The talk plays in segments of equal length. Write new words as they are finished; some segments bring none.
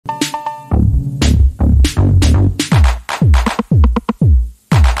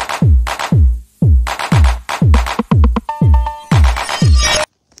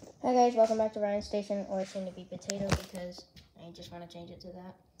welcome back to Ryan's Station, or soon to be Potato, because I just want to change it to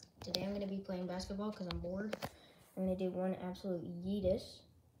that. Today I'm going to be playing basketball because I'm bored. I'm going to do one absolute yeetus.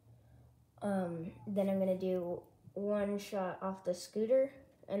 Then I'm going to do one shot off the scooter,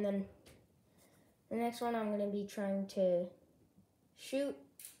 and then the next one I'm going to be trying to shoot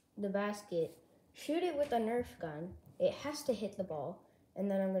the basket. Shoot it with a Nerf gun. It has to hit the ball,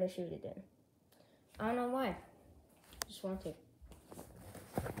 and then I'm going to shoot it in. I don't know why. Just want to.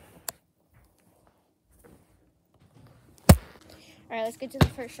 All right, let's get to the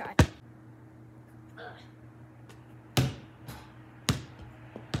first shot. Well,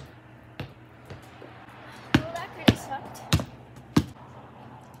 that kind of sucked.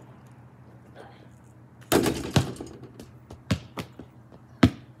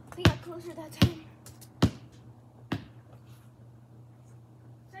 We got closer that time.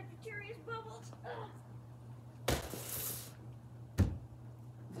 Sagittarius bubbles.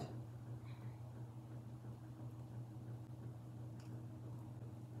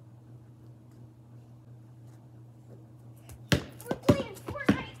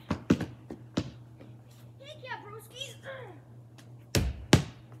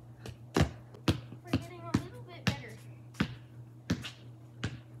 We're getting a little bit better,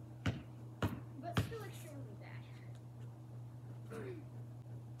 but still extremely bad.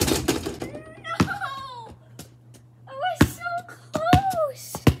 No! I was so close!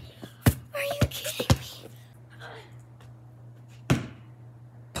 Are you kidding me?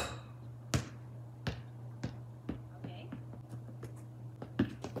 Okay.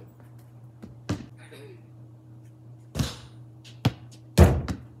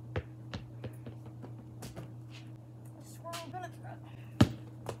 I'm gonna throw.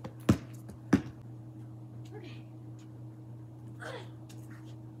 Okay.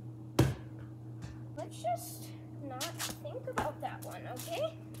 Let's just not think about that one,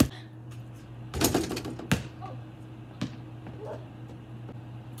 okay? Oh.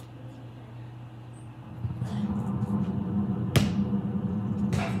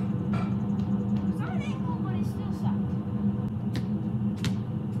 It's on an angle, but it still sucked.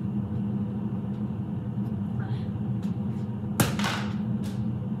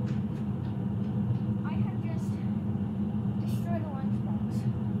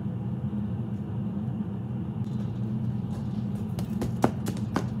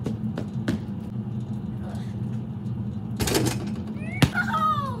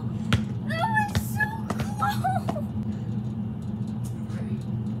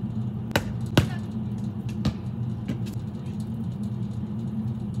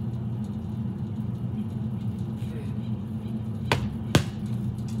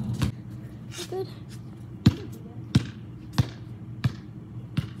 Good.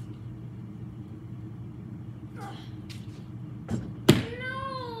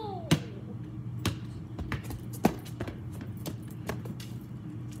 No!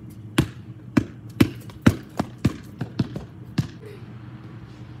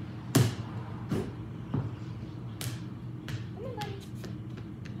 Come on, buddy.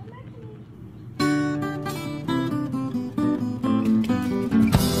 Come back to me.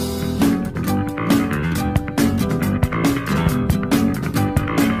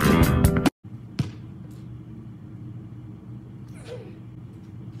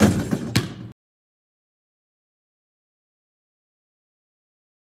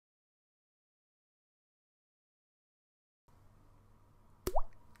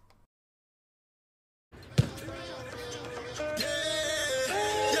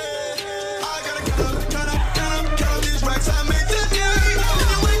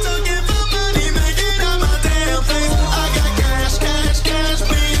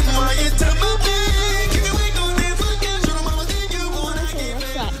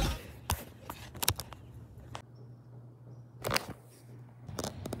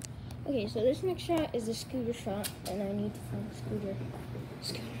 Okay, so this next shot is a scooter shot, and I need to find a scooter.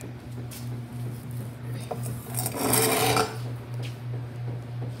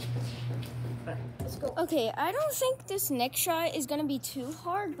 Let's go. Okay, I don't think this next shot is gonna be too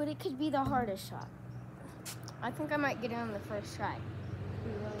hard, but it could be the hardest shot. I think I might get it on the first try. It'd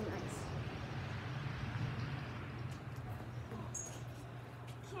be really nice.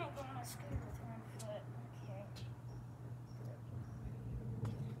 Can't go on a scooter with one foot. Okay.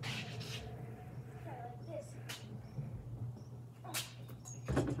 Like this.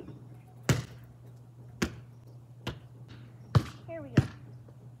 Here we go.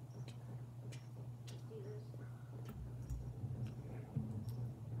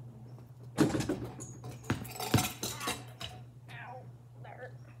 Ow, that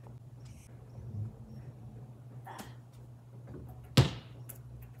hurt.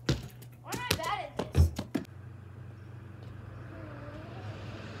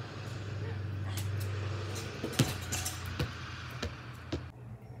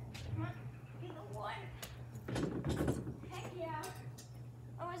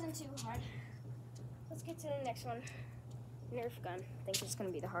 Next one, Nerf gun. I think it's gonna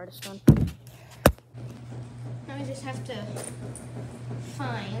be the hardest one. Now we just have to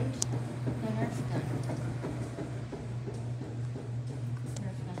find the Nerf gun.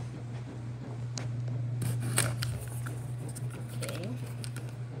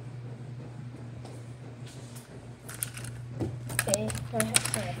 Okay, now I have to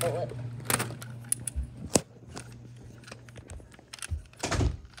find a bullet.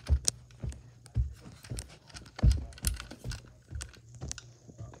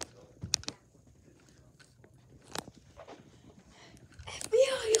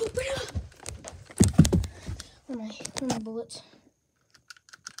 FBI, open up! Where are my bullets?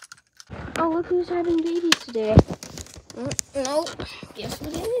 Oh, look who's having babies today. No, guess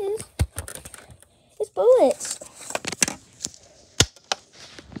what it is? It's bullets.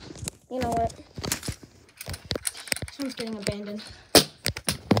 You know what? This one's getting abandoned.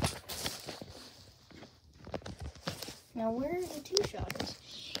 Now where are the 2-shotters?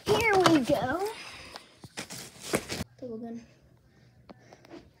 Here we go. Double gun.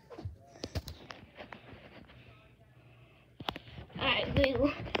 I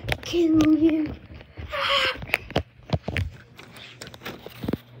will kill you.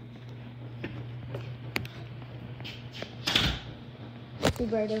 Too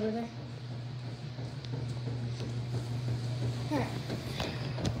bright over there. Alright.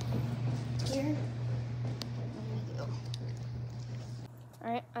 Here we go.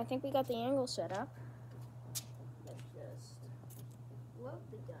 Alright, I think we got the angle set up. Let's just load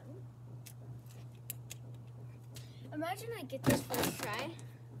the gun. Imagine I get this first try. Here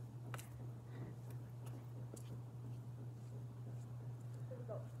we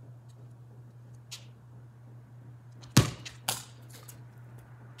go.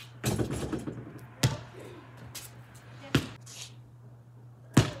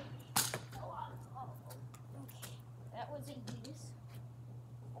 Was a use.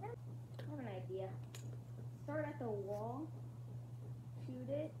 I have an idea. Start at the wall, shoot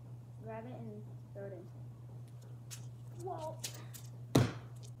it, grab it, and throw it in. Whoa!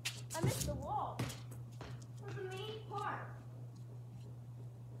 I missed the wall. That's the main part.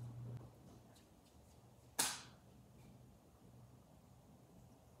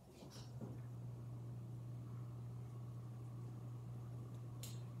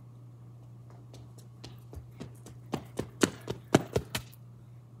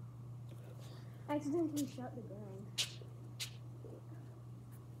 I accidentally shot the ground.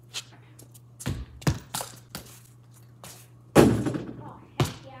 Oh,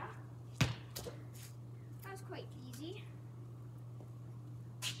 heck yeah. That was quite easy.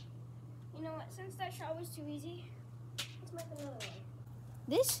 You know what? Since that shot was too easy, let's make another one.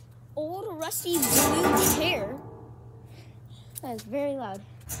 This old rusty blue chair. That is very loud.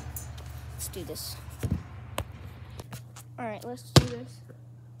 Let's do this. Alright, let's do this.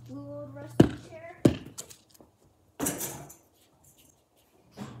 Blue old rusty chair.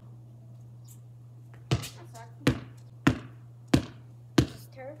 It's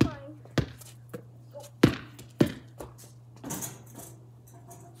terrifying. Go.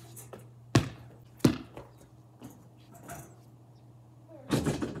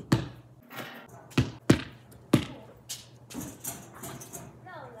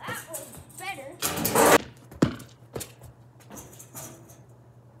 No, that was better.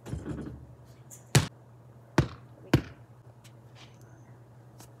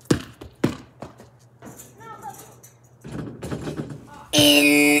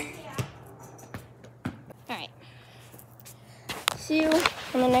 Alright. See you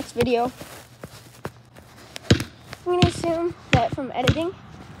in the next video. I'm going to assume that from editing,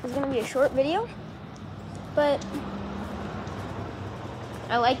 it's going to be a short video. But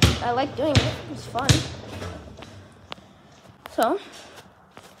I like doing it. It's fun. So,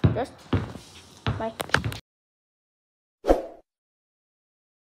 just bye.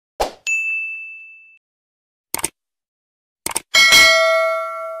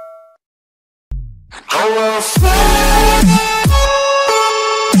 I will fly.